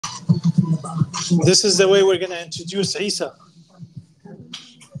This is the way we're going to introduce Isa.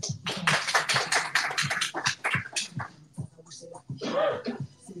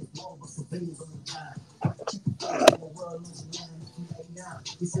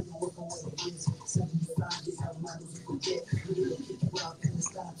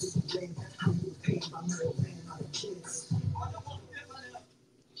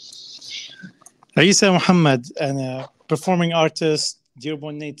 Isa Mohamad, a performing artist,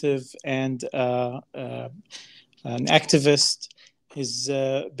 Dearborn native, and an activist. He's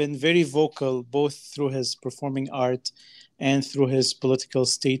been very vocal both through his performing art and through his political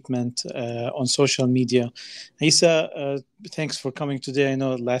statement on social media. Isa, thanks for coming today. I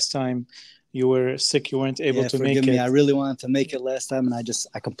know last time you were sick, you weren't able to make it. Forgive me. I really wanted to make it last time, and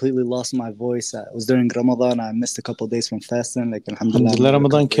I completely lost my voice. It was during Ramadan. I missed a couple of days from fasting. Like, alhamdulillah,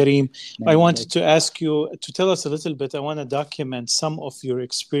 Ramadan Kareem. I wanted to ask you to tell us a little bit. I want to document some of your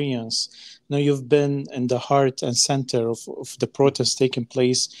experience. Now, you've been in the heart and center of the protests taking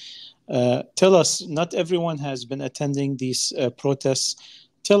place. Tell us, not everyone has been attending these protests.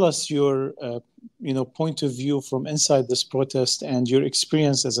 Tell us your point of view from inside this protest and your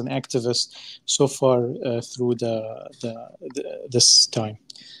experience as an activist so far through this time.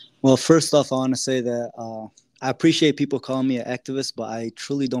 Well, first off, I want to say that I appreciate people calling me an activist, but I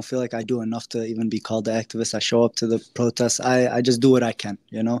truly don't feel like I do enough to even be called an activist. I show up to the protests. I just do what I can,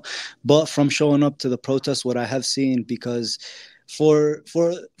 But from showing up to the protests, what I have seen, because for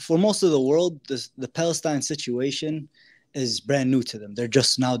most of the world, the Palestine situation is brand new to them. They're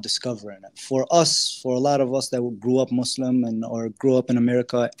just now discovering it. For us, for a lot of us that grew up Muslim or grew up in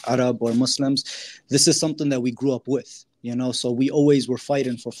America, Arab or Muslims, this is something that we grew up with, So we always were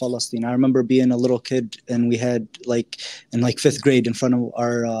fighting for Palestine. I remember being a little kid, and we had in fifth grade in front of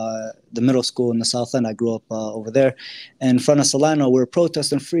the middle school in the South End. I grew up over there, and in front of Solano, we were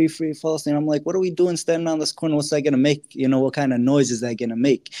protesting free Palestine. I'm like, what are we doing standing on this corner? What's that gonna make? What kind of noise is that gonna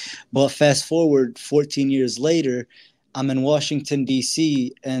make? But fast forward 14 years later, I'm in Washington,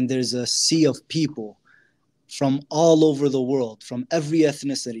 D.C., and there's a sea of people from all over the world, from every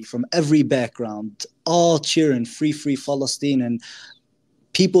ethnicity, from every background, all cheering free Palestine, and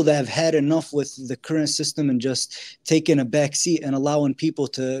people that have had enough with the current system and just taking a back seat and allowing people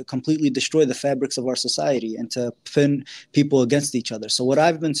to completely destroy the fabrics of our society and to pin people against each other. So what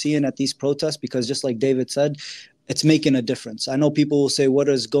I've been seeing at these protests, because just like David said, it's making a difference. I know people will say, what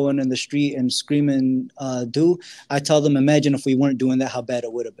does going in the street and screaming do? I tell them, imagine if we weren't doing that, how bad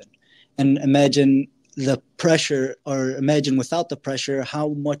it would have been. And imagine the pressure, or imagine without the pressure,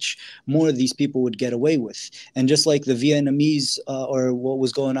 how much more these people would get away with. And just like the Vietnamese or what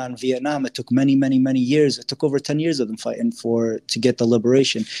was going on in Vietnam, it took many years. It took over 10 years of them fighting to get the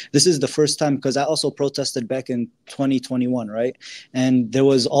liberation. This is the first time, because I also protested back in 2021, right? And there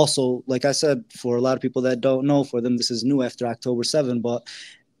was also, like I said, for a lot of people that don't know, for them this is new after October 7, but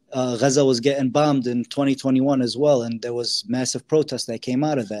Gaza was getting bombed in 2021 as well, and there was massive protests that came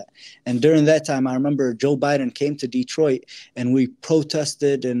out of that. And during that time, I remember Joe Biden came to Detroit, and we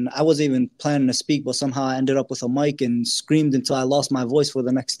protested, and I wasn't even planning to speak, but somehow I ended up with a mic and screamed until I lost my voice for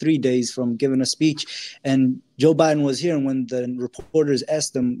the next 3 days from giving a speech. And Joe Biden was here, and when the reporters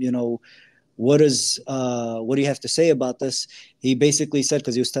asked him, what do you have to say about this? He basically said,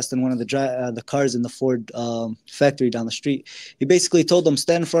 because he was testing one of the cars in the Ford factory down the street, he basically told them,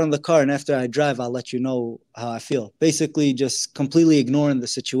 stand in front of the car, and after I drive, I'll let you know how I feel. Basically just completely ignoring the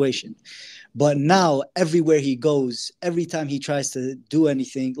situation. But now everywhere he goes, every time he tries to do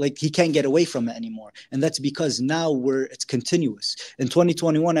anything, he can't get away from it anymore. And that's because now it's continuous. In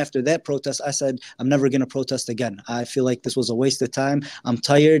 2021, after that protest, I said, I'm never going to protest again. I feel like this was a waste of time. I'm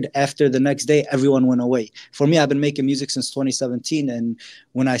tired. After the next day, everyone went away. For me, I've been making music since 2017. And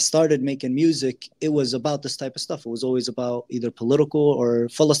when I started making music, it was about this type of stuff. It was always about either political, or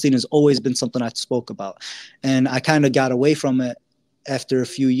Palestine has always been something I spoke about. And I kind of got away from it after a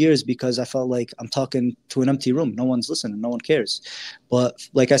few years, because I felt like I'm talking to an empty room. No one's listening. No one cares. But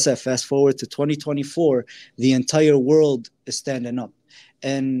like I said, fast forward to 2024, the entire world is standing up.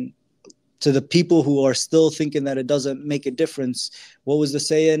 And to the people who are still thinking that it doesn't make a difference, what was the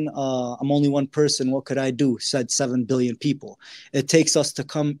saying? I'm only one person. What could I do? Said 7 billion people. It takes us to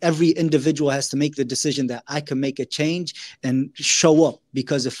come. Every individual has to make the decision that I can make a change and show up.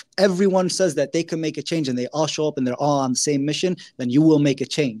 Because if everyone says that they can make a change and they all show up and they're all on the same mission, then you will make a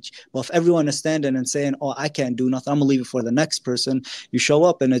change. But if everyone is standing and saying, oh, I can't do nothing, I'm going to leave it for the next person, you show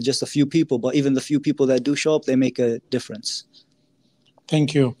up and it's just a few people. But even the few people that do show up, they make a difference.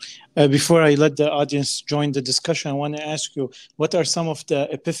 Thank you. Before I let the audience join the discussion, I want to ask you, what are some of the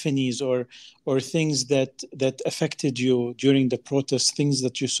epiphanies or things that affected you during the protest, things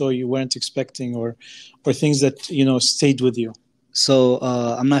that you saw you weren't expecting, or things that, stayed with you? So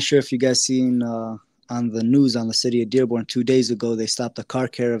I'm not sure if you guys seen on the news on the city of Dearborn 2 days ago, they stopped a car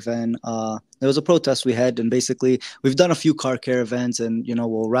caravan. There was a protest we had, and basically we've done a few car caravans, and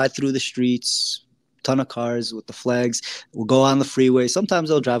we'll ride through the streets, ton of cars with the flags. We'll go on the freeway. Sometimes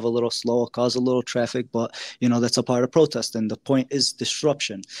they'll drive a little slow, cause a little traffic, but that's a part of protest. And the point is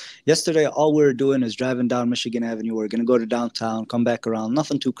disruption. Yesterday, all we were doing is driving down Michigan Avenue. We're going to go to downtown, come back around,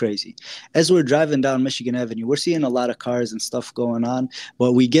 nothing too crazy. As we're driving down Michigan Avenue, we're seeing a lot of cars and stuff going on,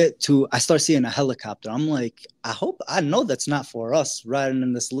 but I start seeing a helicopter. I'm like, I know that's not for us riding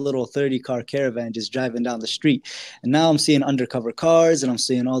in this little 30-car caravan just driving down the street. And now I'm seeing undercover cars, and I'm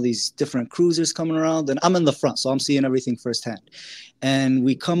seeing all these different cruisers coming around, and I'm in the front, so I'm seeing everything firsthand. And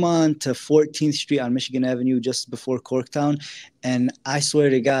we come on to 14th Street on Michigan Avenue just before Corktown, and I swear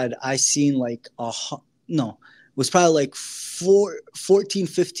to God, I seen it was probably like 14,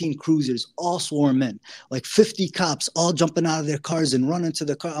 15 cruisers all swarm in, like 50 cops all jumping out of their cars and running to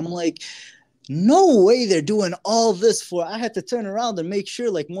the car. I'm like, no way they're doing all this for. I had to turn around and make sure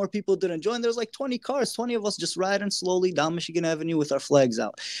like more people didn't join. There's like 20 cars, 20 of us just riding slowly down Michigan Avenue with our flags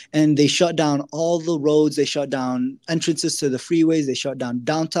out. And they shut down all the roads. They shut down entrances to the freeways. They shut down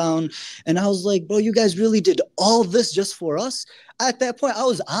downtown. And I was like, bro, you guys really did all this just for us? At that point, I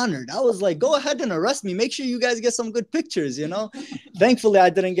was honored. I was like, go ahead and arrest me. Make sure you guys get some good pictures, Thankfully, I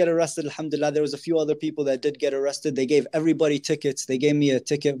didn't get arrested. Alhamdulillah. There was a few other people that did get arrested. They gave everybody tickets. They gave me a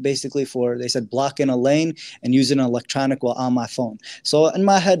ticket basically they said blocking a lane and using an electronic while on my phone. So in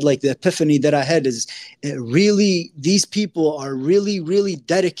my head, like the epiphany that I had is these people are really, really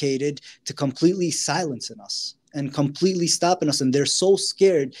dedicated to completely silencing us and completely stopping us. And they're so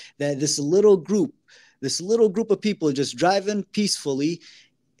scared that this little group of people just driving peacefully,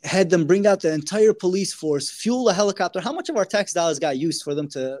 had them bring out the entire police force, fuel a helicopter. How much of our tax dollars got used for them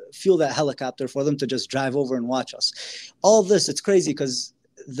to fuel that helicopter, for them to just drive over and watch us? All this, it's crazy because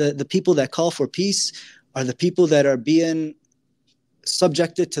the people that call for peace are the people that are being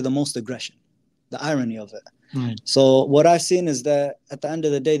subjected to the most aggression, the irony of it. Right. So what I've seen is that at the end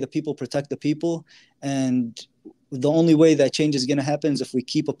of the day, the people protect the people, and the only way that change is going to happen is if we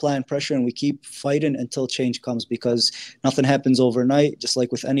keep applying pressure and we keep fighting until change comes, because nothing happens overnight. Just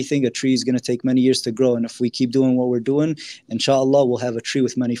like with anything, a tree is going to take many years to grow. And if we keep doing what we're doing, inshallah, we'll have a tree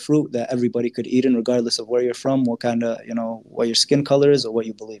with many fruit that everybody could eat in, regardless of where you're from, what kind of, what your skin color is or what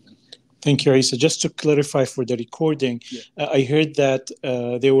you believe in. Thank you, Esa. Just to clarify for the recording, I heard that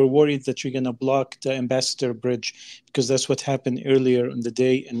they were worried that you're going to block the Ambassador Bridge because that's what happened earlier in the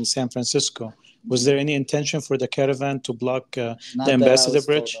day in San Francisco. Was there any intention for the caravan to block the Ambassador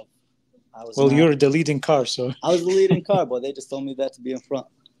Bridge? Well, you're the leading car, so. I was the leading car, but they just told me that to be in front.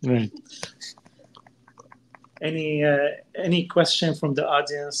 Right. Any question from the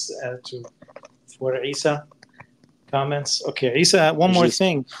audience for Esa? Comments? Okay, Esa, one more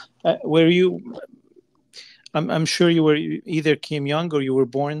thing. I'm sure you were either came young or you were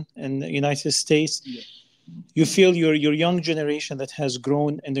born in the United States. Yeah. You feel your young generation that has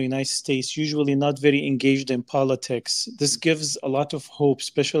grown in the United States, usually not very engaged in politics. This gives a lot of hope,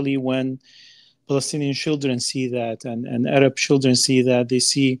 especially when Palestinian children see that and Arab children see that. They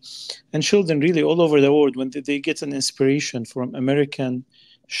see, and children really all over the world, when they get an inspiration from American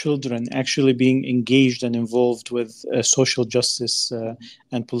children actually being engaged and involved with social justice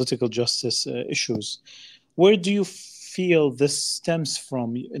and political justice issues. Where do you feel this stems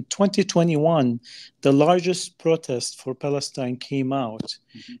from? In 2021, the largest protest for Palestine came out.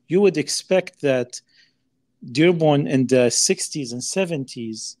 Mm-hmm. You would expect that Dearborn in the 60s and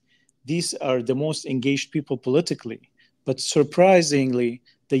 70s, these are the most engaged people politically. But surprisingly,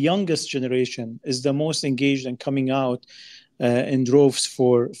 the youngest generation is the most engaged and coming out in droves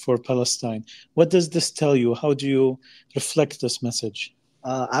for Palestine. What does this tell you? How do you reflect this message?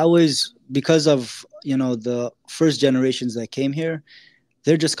 Because of, the first generations that came here,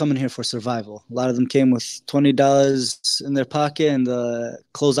 they're just coming here for survival. A lot of them came with $20 in their pocket and the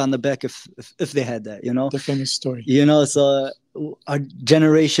clothes on the back if they had that, The famous story. So a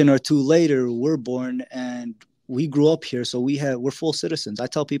generation or two later, we're born and we grew up here, so we're full citizens. I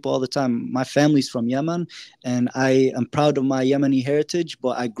tell people all the time, my family's from Yemen, and I am proud of my Yemeni heritage,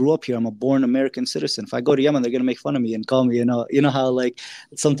 but I grew up here. I'm a born American citizen. If I go to Yemen, they're going to make fun of me and call me, how like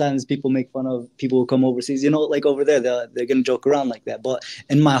sometimes people make fun of people who come overseas, like over there, they're going to joke around like that. But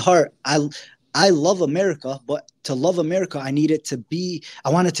in my heart, I love America, but to love America, I want it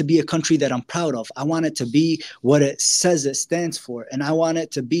to be a country that I'm proud of. I want it to be what it says it stands for. And I want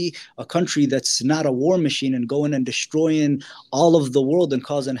it to be a country that's not a war machine and going and destroying all of the world and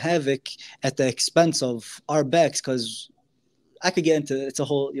causing havoc at the expense of our backs. Because I could get into, it's a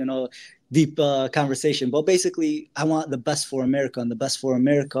whole, deep conversation. But basically, I want the best for America. And the best for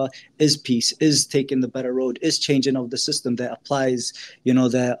America is peace, is taking the better road, is changing of the system that applies,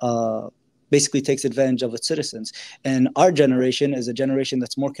 that basically takes advantage of its citizens. And our generation is a generation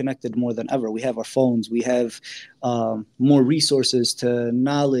that's more connected more than ever. We have our phones, we have more resources to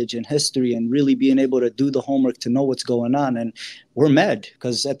knowledge and history and really being able to do the homework to know what's going on. And we're mad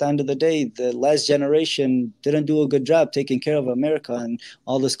because at the end of the day, the last generation didn't do a good job taking care of America, and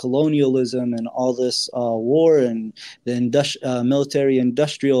all this colonialism and all this war and the military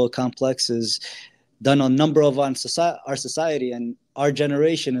industrial complex is done a number of on our society, and our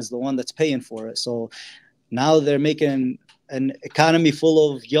generation is the one that's paying for it. So now they're making an economy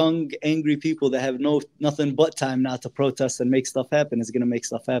full of young, angry people that have nothing but time now to protest and make stuff happen. Is going to make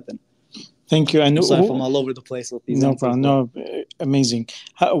stuff happen. Thank you. And I'm sorry if I'm all over the place with these. No problem. No, amazing.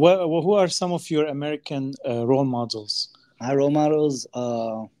 Who are some of your American role models? My role models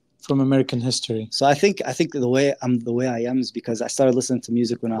from American history. So I think the way I am is because I started listening to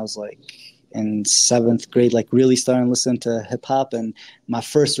music when I was like in 7th grade, like really starting to listen to hip hop. And my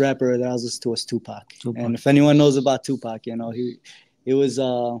first rapper that I was listening to was Tupac. And if anyone knows about Tupac, he was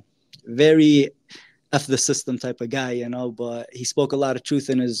very F the system type of guy, but he spoke a lot of truth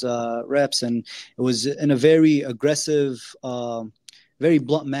in his raps, and it was in a very aggressive, very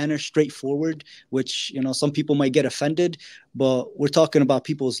blunt manner, straightforward, which, some people might get offended, but we're talking about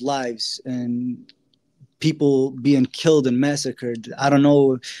people's lives and people being killed and massacred. I don't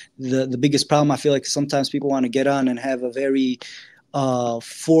know. The biggest problem, I feel like sometimes people want to get on and have a very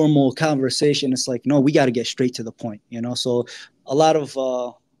formal conversation. It's like, no, we got to get straight to the point, So a lot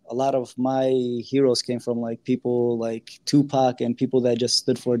of my heroes came from like people like Tupac and people that just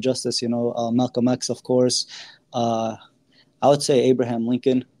stood for justice, Malcolm X, of course. I would say Abraham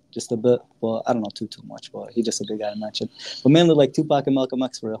Lincoln just a bit, but I don't know too much, but he's just a big guy to mention. But mainly like Tupac and Malcolm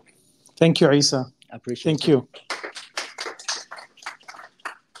X for real. Thank you, Isa. I appreciate it. Thank you.